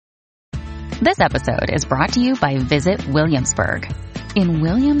This episode is brought to you by Visit Williamsburg. In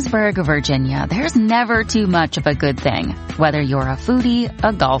Williamsburg, Virginia, there's never too much of a good thing. Whether you're a foodie,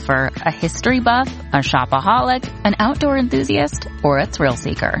 a golfer, a history buff, a shopaholic, an outdoor enthusiast, or a thrill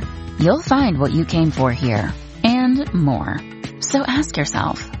seeker, you'll find what you came for here and more. So ask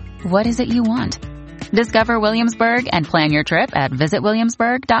yourself, what is it you want? Discover Williamsburg and plan your trip at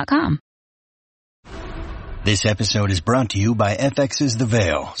visitwilliamsburg.com. This episode is brought to you by FX's The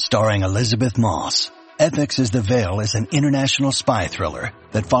Veil, starring Elizabeth Moss. FX's The Veil is an international spy thriller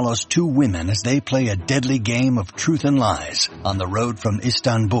that follows two women as they play a deadly game of truth and lies on the road from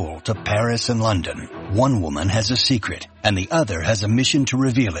Istanbul to Paris and London. One woman has a secret, and the other has a mission to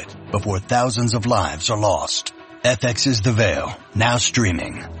reveal it before thousands of lives are lost. FX's The Veil, now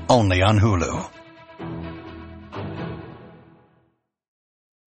streaming, only on Hulu.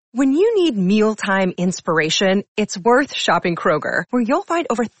 When you need mealtime inspiration, it's worth shopping Kroger, where you'll find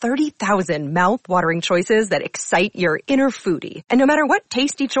over 30,000 mouth-watering choices that excite your inner foodie. And no matter what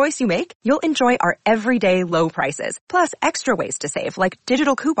tasty choice you make, you'll enjoy our everyday low prices, plus extra ways to save, like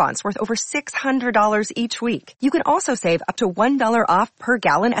digital coupons worth over $600 each week. You can also save up to $1 off per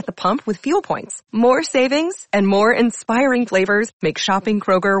gallon at the pump with fuel points. More savings and more inspiring flavors make shopping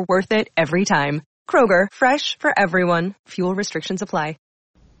Kroger worth it every time. Kroger, fresh for everyone. Fuel restrictions apply.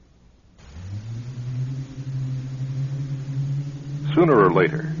 Sooner or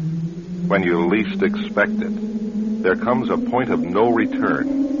later, when you least expect it, there comes a point of no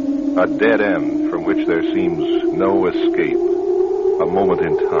return, a dead end from which there seems no escape, a moment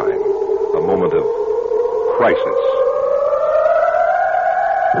in time, a moment of crisis.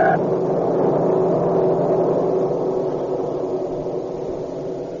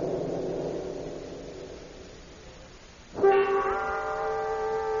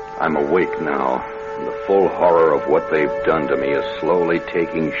 I'm awake now. The full horror of what they've done to me is slowly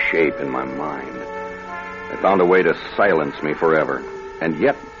taking shape in my mind. They found a way to silence me forever, and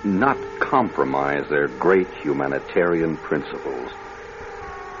yet not compromise their great humanitarian principles.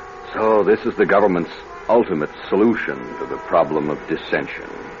 So this is the government's ultimate solution to the problem of dissension.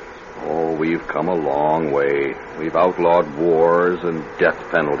 Oh, we've come a long way. We've outlawed wars and death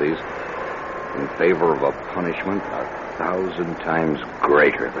penalties in favor of a punishment 1,000 times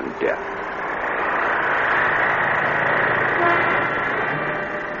greater than death.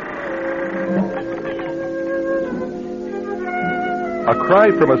 A cry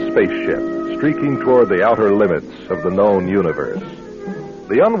from a spaceship streaking toward the outer limits of the known universe.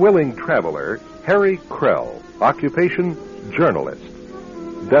 The unwilling traveler, Harry Krell, occupation, journalist.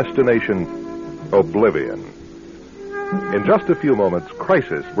 Destination, oblivion. In just a few moments,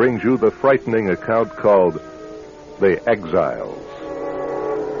 Crisis brings you the frightening account called The Exiles.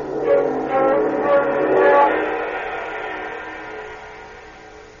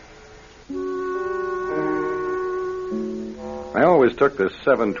 I always took the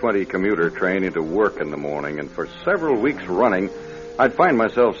 7:20 commuter train into work in the morning, and for several weeks running, I'd find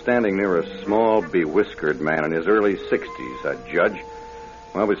myself standing near a small, bewhiskered man in his early 60s, I'd judge.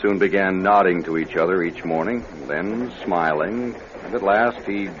 Well, we soon began nodding to each other each morning, then smiling, and at last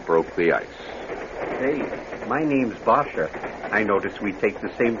he broke the ice. Hey, my name's Basha. I notice we take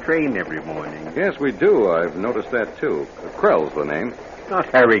the same train every morning. Yes, we do. I've noticed that, too. Krell's the name.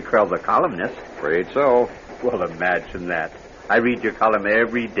 Not Harry Krell, the columnist. Afraid so. Well, imagine that. I read your column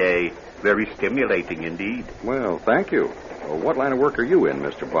every day. Very stimulating indeed. Well, thank you. Well, what line of work are you in,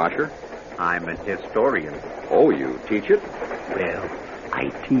 Mr. Bosher? I'm a historian. Oh, you teach it? Well,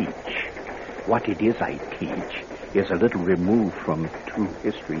 I teach. What it is I teach is a little removed from true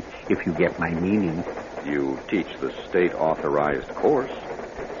history, if you get my meaning. You teach the state-authorized course.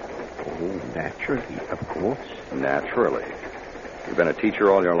 Oh, naturally, of course. Naturally. You've been a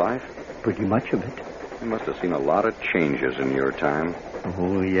teacher all your life? Pretty much of it. You must have seen a lot of changes in your time.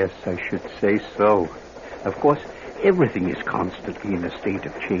 Oh, yes, I should say so. Of course, everything is constantly in a state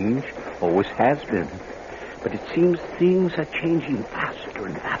of change. Always has been. But it seems things are changing faster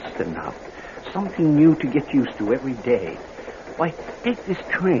and faster now. Something new to get used to every day. Why, take this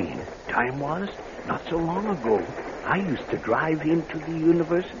train. Time was not so long ago. I used to drive into the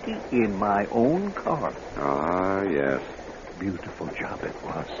university in my own car. Ah, yes. Beautiful job it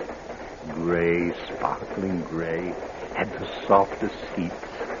was. Gray, sparkling gray. Had the softest seats.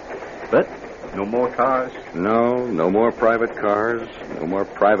 But no more cars. No more private cars. No more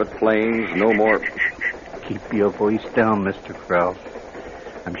private planes. No more... Keep your voice down, Mr. Krell.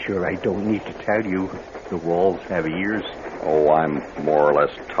 I'm sure I don't need to tell you the walls have ears. Oh, I'm more or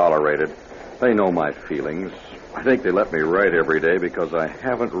less tolerated. They know my feelings. I think they let me write every day because I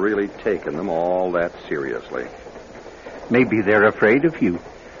haven't really taken them all that seriously. Maybe they're afraid of you.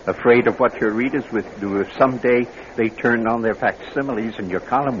 Afraid of what your readers would do if someday they turned on their facsimiles and your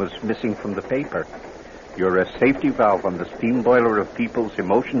column was missing from the paper. You're a safety valve on the steam boiler of people's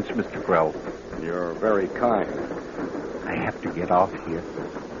emotions, Mr. Grell. You're very kind. I have to get off here.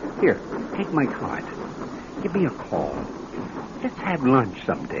 Here, take my card. Give me a call. Let's have lunch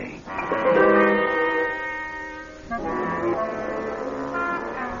someday.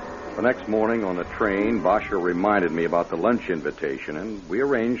 The next morning on the train, Basha reminded me about the lunch invitation, and we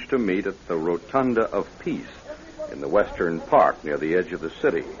arranged to meet at the Rotunda of Peace in the Western Park near the edge of the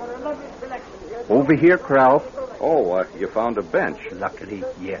city. Over here, Crow. Oh, you found a bench. Luckily,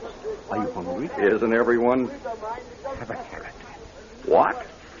 yes. Are you hungry? Isn't everyone? Have a carrot. What?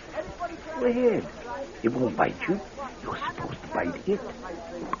 Go ahead. It won't bite you. You're supposed to bite it.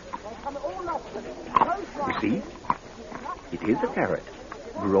 You see? It is a carrot,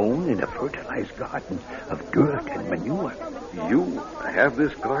 grown in a fertilized garden of dirt and manure. You have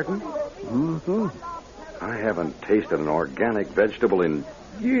this garden? Mm-hmm. I haven't tasted an organic vegetable in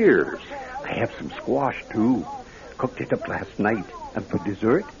years. I have some squash, too. Cooked it up last night. And for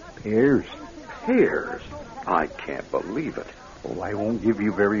dessert, pears. Pears? I can't believe it. Oh, I won't give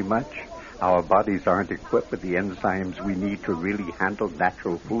you very much. Our bodies aren't equipped with the enzymes we need to really handle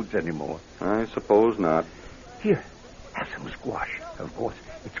natural foods anymore. I suppose not. Here, have some squash. Of course,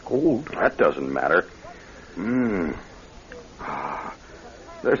 it's cold. That doesn't matter.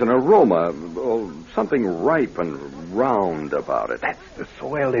 There's an aroma, something ripe and round about it. That's the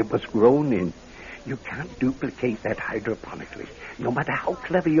soil it was grown in. You can't duplicate that hydroponically, no matter how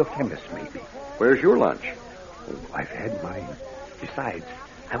clever your chemist may be. Where's your lunch? Oh, I've had mine. Besides,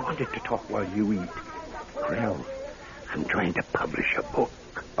 I wanted to talk while you eat. Krell, I'm trying to publish a book.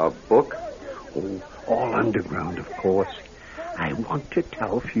 A book? Oh, all underground, of course. I want to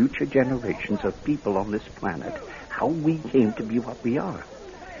tell future generations of people on this planet how we came to be what we are.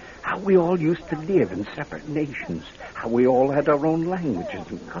 How we all used to live in separate nations. How we all had our own languages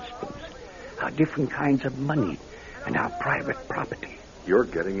and customs. Our different kinds of money and our private property. You're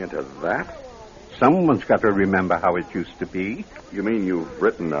getting into that? Someone's got to remember how it used to be. You mean you've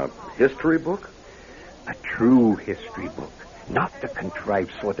written a history book? A true history book. Not the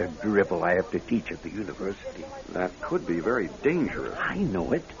contrived sort of dribble I have to teach at the university. That could be very dangerous. I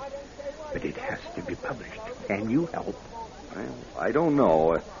know it. But it has to be published. Can you help? Well, I don't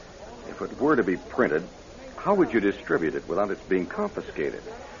know. If it were to be printed, how would you distribute it without its being confiscated?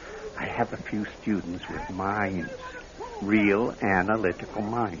 I have a few students with minds. Real analytical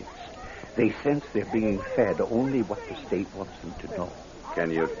minds. They sense they're being fed only what the state wants them to know.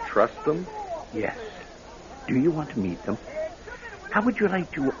 Can you trust them? Yes. Do you want to meet them? How would you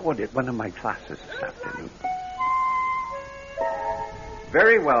like to audit one of my classes this afternoon?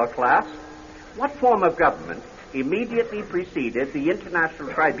 Very well, class. What form of government immediately preceded the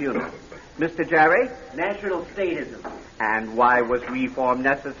International Tribunal? Mr. Jarry? National statism. And why was reform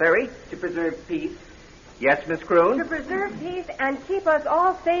necessary? To preserve peace. Yes, Miss Croon? To preserve peace and keep us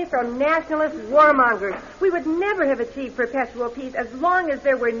all safe from nationalist warmongers. We would never have achieved perpetual peace as long as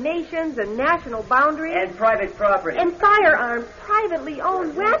there were nations and national boundaries. And private property. And firearms, privately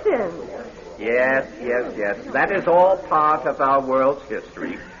owned weapons. Yes. That is all part of our world's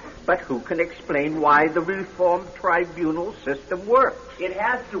history. But who can explain why the reformed tribunal system works? It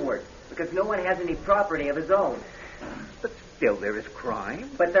has to work, because no one has any property of his own. But still there is crime.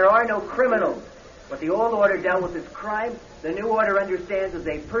 But there are no criminals. What the old order dealt with as crime, the new order understands as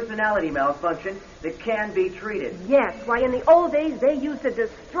a personality malfunction that can be treated. Yes, why in the old days they used to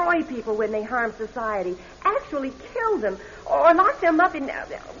destroy people when they harmed society. Actually kill them or lock them up in...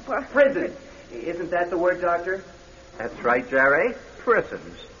 Prison. Isn't that the word, Doctor? That's right, Jerry.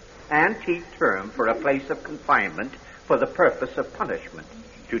 Prisons. Antique term for a place of confinement for the purpose of punishment.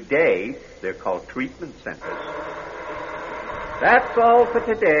 Today, they're called treatment centers. That's all for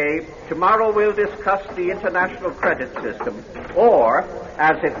today. Tomorrow we'll discuss the international credit system, or,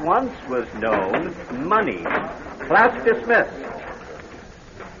 as it once was known, money. Class dismissed.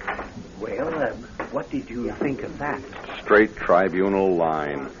 Well, what did you think of that? Straight tribunal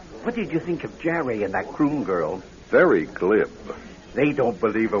line. What did you think of Jerry and that croon girl? Very glib. They don't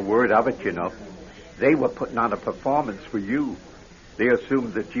believe a word of it, you know. They were putting on a performance for you. They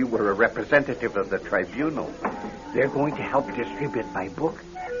assumed that you were a representative of the tribunal. They're going to help distribute my book.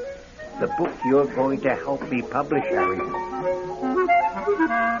 The book you're going to help me publish, Harry.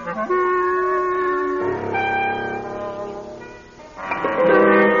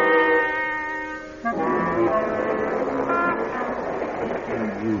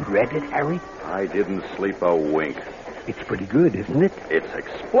 You read it, Harry? I didn't sleep a wink. It's pretty good, isn't it? It's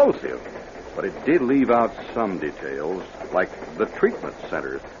explosive. But it did leave out some details, like the treatment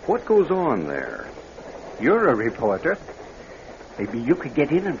center. What goes on there? You're a reporter. Maybe you could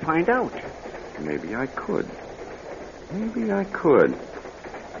get in and find out. Maybe I could.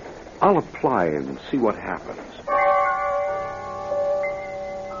 I'll apply and see what happens.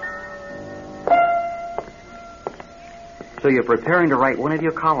 So you're preparing to write one of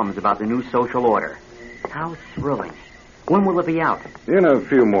your columns about the new social order. How thrilling. When will it be out? In a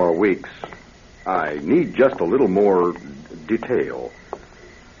few more weeks. I need just a little more detail.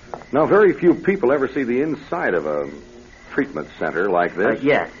 Now, very few people ever see the inside of a treatment center like this.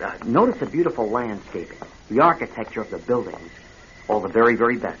 Yes. Notice the beautiful landscaping, the architecture of the buildings, all the very,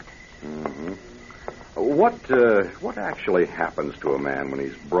 very best. Mm-hmm. What actually happens to a man when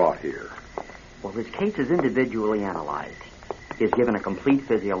he's brought here? Well, his case is individually analyzed. He is given a complete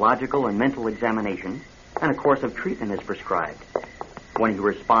physiological and mental examination, and a course of treatment is prescribed. When he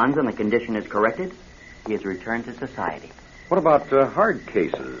responds and the condition is corrected, he is returned to society. What about hard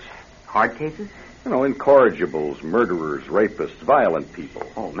cases? Hard cases? You know, incorrigibles, murderers, rapists, violent people.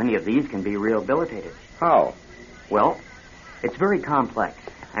 Oh, many of these can be rehabilitated. How? Well, it's very complex,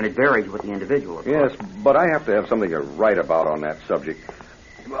 and it varies with the individual, of Yes, course. but I have to have something to write about on that subject.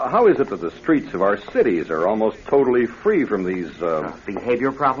 How is it that the streets of our cities are almost totally free from these...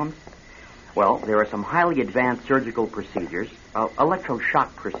 Behavior problems? Well, there are some highly advanced surgical procedures,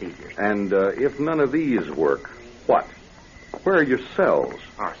 electroshock procedures. And if none of these work, what? Where are your cells?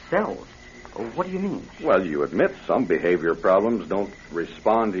 Our cells? Oh, what do you mean? Well, you admit some behavior problems don't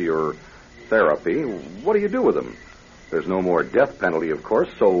respond to your therapy. What do you do with them? There's no more death penalty, of course,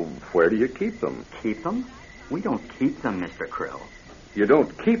 so where do you keep them? Keep them? We don't keep them, Mr. Krill. You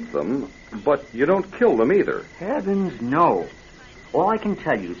don't keep them, but you don't kill them either. Heavens, no. All I can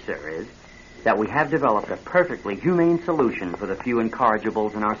tell you, sir, is that we have developed a perfectly humane solution for the few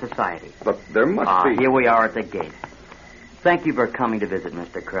incorrigibles in our society. But there must be... Here we are at the gate. Thank you for coming to visit,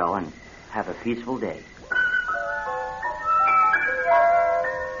 Mr. Krill, and have a peaceful day.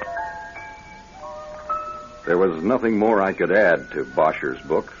 There was nothing more I could add to Boscher's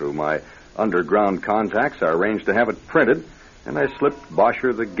book. Through my underground contacts, I arranged to have it printed, and I slipped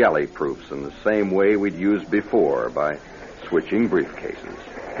Boscher the galley proofs in the same way we'd used before, by switching briefcases.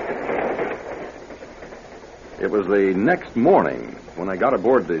 It was the next morning when I got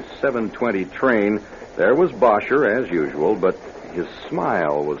aboard the 7:20 train. There was Boscher, as usual, but his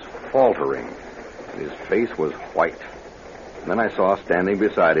smile was faltering. His face was white. And then I saw standing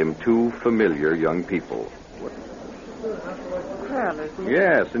beside him two familiar young people. Well, isn't it?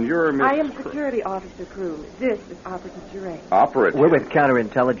 Yes, and you're Miss... I am Security Officer Cruz. This is Operative Duray. Operative? We're with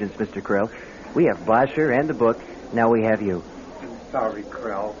counterintelligence, Mr. Krill. We have Boscher and the book. Now we have you. Sorry,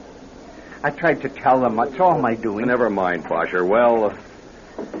 Krell. I tried to tell them. That's all my doing. Never mind, Boscher. Well,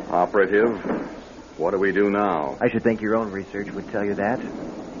 Operative, what do we do now? I should think your own research would tell you that.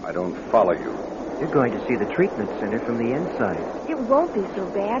 I don't follow you. You're going to see the treatment center from the inside. It won't be so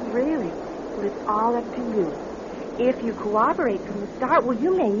bad, really. Well, it's all up to you. If you cooperate from the start, well,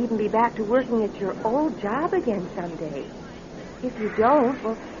 you may even be back to working at your old job again someday. If you don't,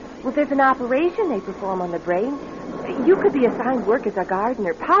 well, there's an operation they perform on the brain. You could be assigned work as a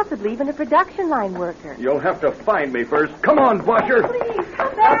gardener, possibly even a production line worker. You'll have to find me first. Come on, Boscher. Please,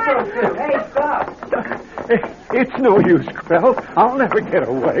 come back. Hey, stop. It's no use, Krell. I'll never get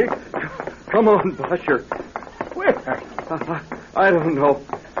away. Come on, Boscher. Where? I don't know.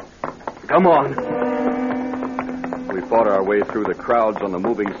 Come on. We fought our way through the crowds on the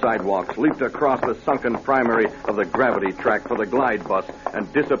moving sidewalks, leaped across the sunken primary of the gravity track for the glide bus,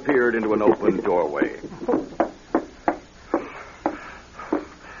 and disappeared into an open doorway.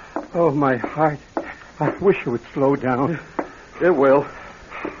 Oh, my heart. I wish it would slow down. It will.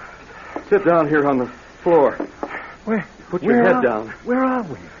 Sit down here on the floor. Where? Put your head down. Where are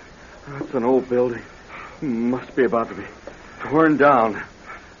we? It's an old building. Must be about to be torn down.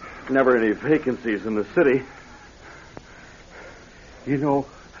 Never any vacancies in the city. You know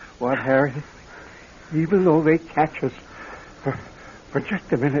what, Harry? Even though they catch us for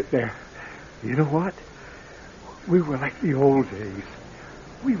just a minute there, you know what? We were like the old days.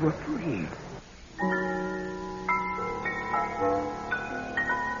 We were free.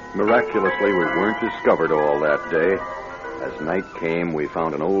 Miraculously, we weren't discovered all that day. As night came, we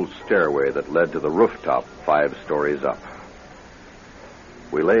found an old stairway that led to the rooftop 5 stories up.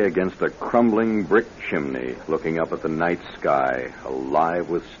 We lay against a crumbling brick chimney, looking up at the night sky, alive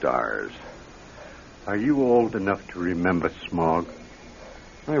with stars. Are you old enough to remember smog?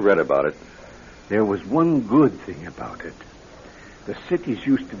 I read about it. There was one good thing about it. The cities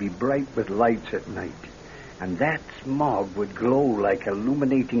used to be bright with lights at night, and that smog would glow like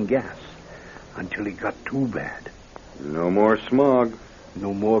illuminating gas. until it got too bad. No more smog.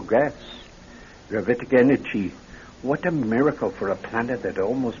 No more gas. Gravitic energy. What a miracle for a planet that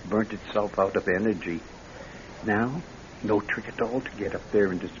almost burnt itself out of energy. Now, no trick at all to get up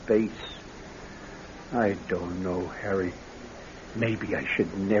there into space. I don't know, Harry. Maybe I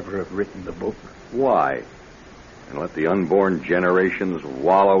should never have written the book. Why? And let the unborn generations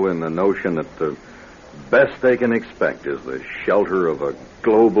wallow in the notion that the best they can expect is the shelter of a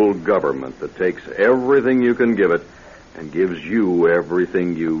global government that takes everything you can give it and gives you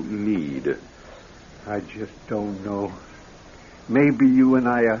everything you need. I just don't know. Maybe you and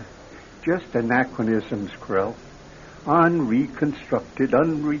I are just anachronisms, Krell. Unreconstructed,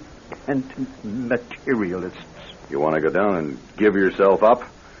 unrepentant materialists. You want to go down and give yourself up?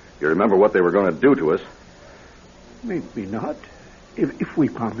 You remember what they were going to do to us? Maybe not. If we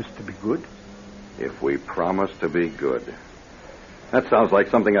promise to be good. If we promise to be good. That sounds like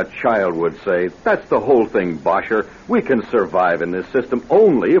something a child would say. That's the whole thing, Bosher. We can survive in this system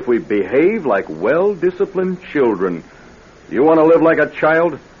only if we behave like well-disciplined children. You want to live like a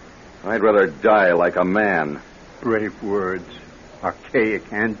child? I'd rather die like a man. Brave words.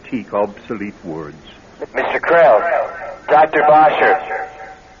 Archaic, antique, obsolete words. Mr. Krell, Dr. Bosher,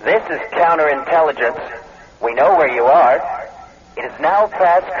 this is counterintelligence. We know where you are. It is now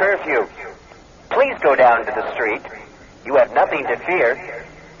past curfew. Please go down to the street. You have nothing to fear.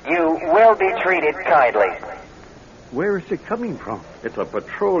 You will be treated kindly. Where is it coming from? It's a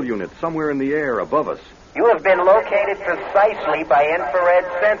patrol unit somewhere in the air above us. You have been located precisely by infrared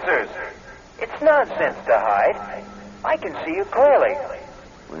sensors. It's nonsense to hide. I can see you clearly.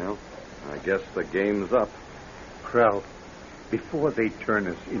 Well, I guess the game's up. Krell, before they turn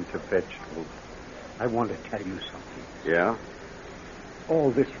us into vegetables, I want to tell you something. Yeah? All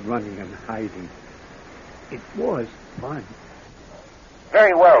this running and hiding, it was fun.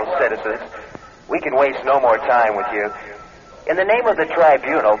 Very well, citizens. We can waste no more time with you. In the name of the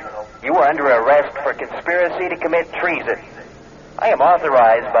tribunal, you are under arrest for conspiracy to commit treason. I am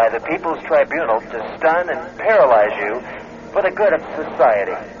authorized by the People's Tribunal to stun and paralyze you for the good of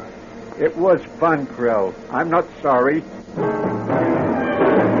society. It was fun, Krell. I'm not sorry.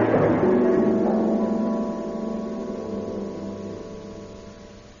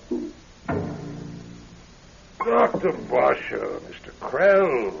 Dr. Bosher, Mr.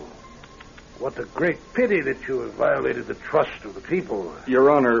 Krell, what a great pity that you have violated the trust of the people. Your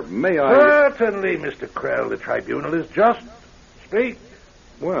Honor, may I... Certainly, Mr. Krell, the tribunal is just. Speak.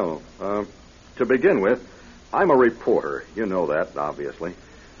 Well, to begin with, I'm a reporter. You know that, obviously.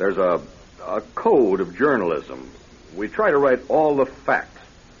 There's a code of journalism. We try to write all the facts.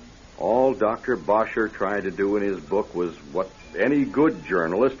 All Dr. Bosher tried to do in his book was what any good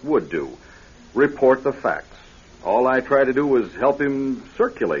journalist would do. Report the facts. All I tried to do was help him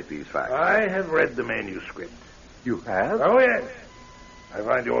circulate these facts. I have read the manuscript. You have? Oh, yes. I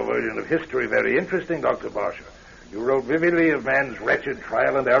find your version of history very interesting, Dr. Bosher. You wrote vividly of man's wretched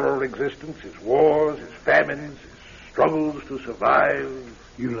trial and error existence, his wars, his famines, his struggles to survive.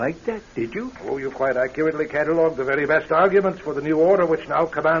 You liked that, did you? Oh, you quite accurately catalogued the very best arguments for the new order which now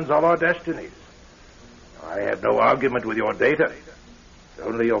commands all our destinies. I have no argument with your data,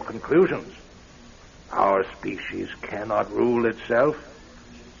 only your conclusions. Our species cannot rule itself.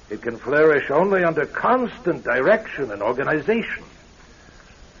 It can flourish only under constant direction and organization.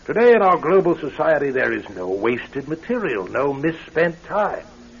 Today in our global society, there is no wasted material, no misspent time.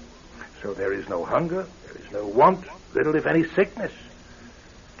 So there is no hunger, there is no want, little if any sickness.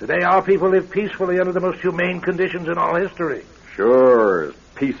 Today our people live peacefully under the most humane conditions in all history. Sure, as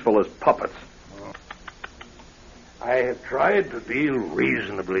peaceful as puppets. I have tried to deal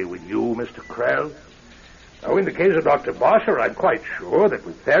reasonably with you, Mr. Krell. Now, in the case of Dr. Bosher, I'm quite sure that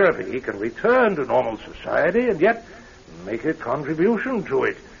with therapy he can return to normal society and yet make a contribution to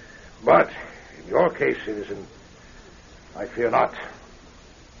it. But in your case, citizen, I fear not.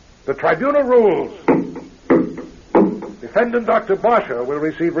 The tribunal rules. Defendant Dr. Bosher will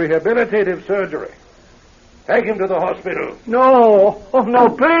receive rehabilitative surgery. Take him to the hospital. No. Oh, no,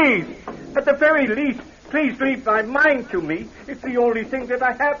 please. At the very least, please leave my mind to me. It's the only thing that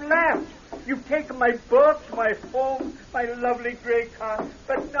I have left. You've taken my books, my home, my lovely gray car,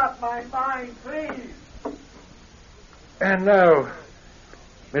 but not my mind, please. And now,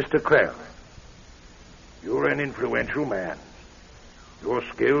 Mr. Krell, you're an influential man. Your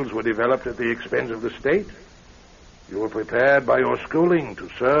skills were developed at the expense of the state. You were prepared by your schooling to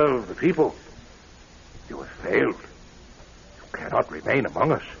serve the people. You have failed. You cannot remain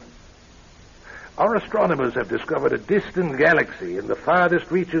among us. Our astronomers have discovered a distant galaxy in the farthest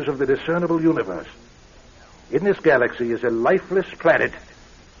reaches of the discernible universe. In this galaxy is a lifeless planet,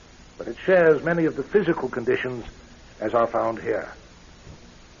 but it shares many of the physical conditions as are found here.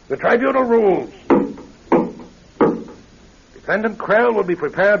 The tribunal rules. Defendant Krell will be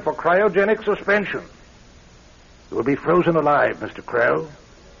prepared for cryogenic suspension. You will be frozen alive, Mr. Krell.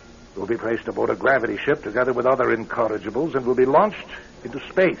 You will be placed aboard a gravity ship together with other incorrigibles and will be launched into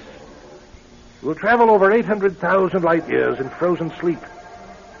space. You will travel over 800,000 light years in frozen sleep.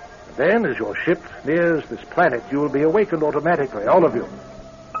 And then, as your ship nears this planet, you will be awakened automatically, all of you.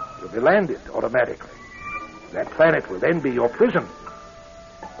 You'll be landed automatically. That planet will then be your prison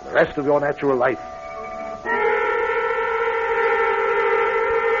for the rest of your natural life.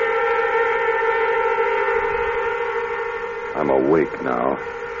 I'm awake now,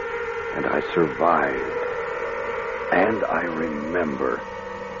 and I survived. And I remember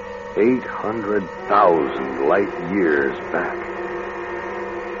 800,000 light years back.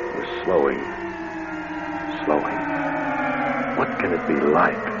 We're slowing. What can it be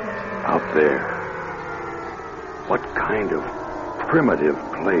like out there? What kind of primitive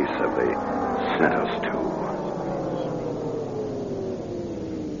place have they sent us to?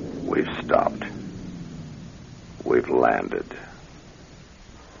 We've stopped. We've landed.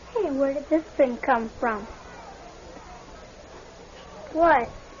 Hey, where did this thing come from? What?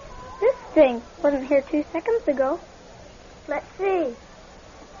 This thing wasn't here 2 seconds ago. Let's see.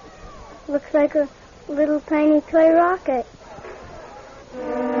 Looks like a little tiny toy rocket.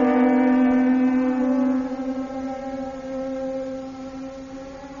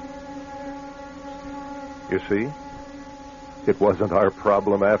 You see? It wasn't our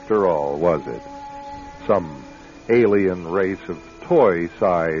problem after all, was it? Some alien race of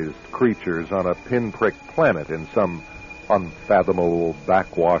toy-sized creatures on a pinprick planet in some unfathomable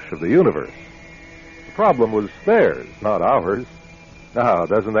backwash of the universe. The problem was theirs, not ours. Now,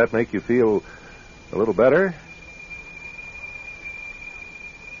 doesn't that make you feel a little better?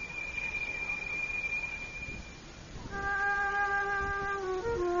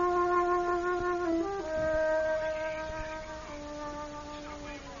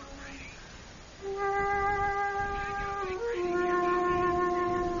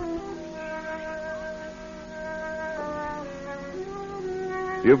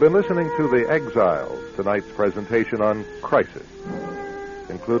 You've been listening to The Exiles, tonight's presentation on Crisis.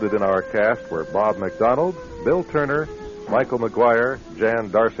 Included in our cast were Bob McDonald, Bill Turner, Michael McGuire, Jan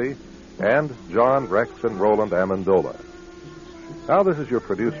Darcy, and John, Rex, and Roland Amendola. Now this is your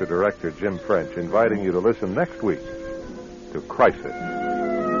producer-director, Jim French, inviting you to listen next week to Crisis.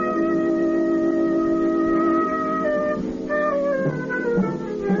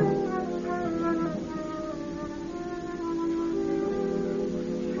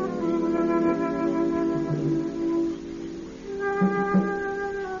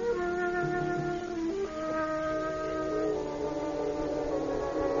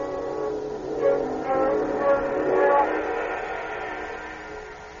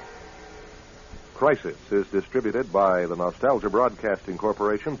 Crisis is distributed by the Nostalgia Broadcasting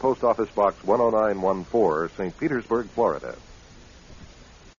Corporation, Post Office Box 10914, St. Petersburg, Florida.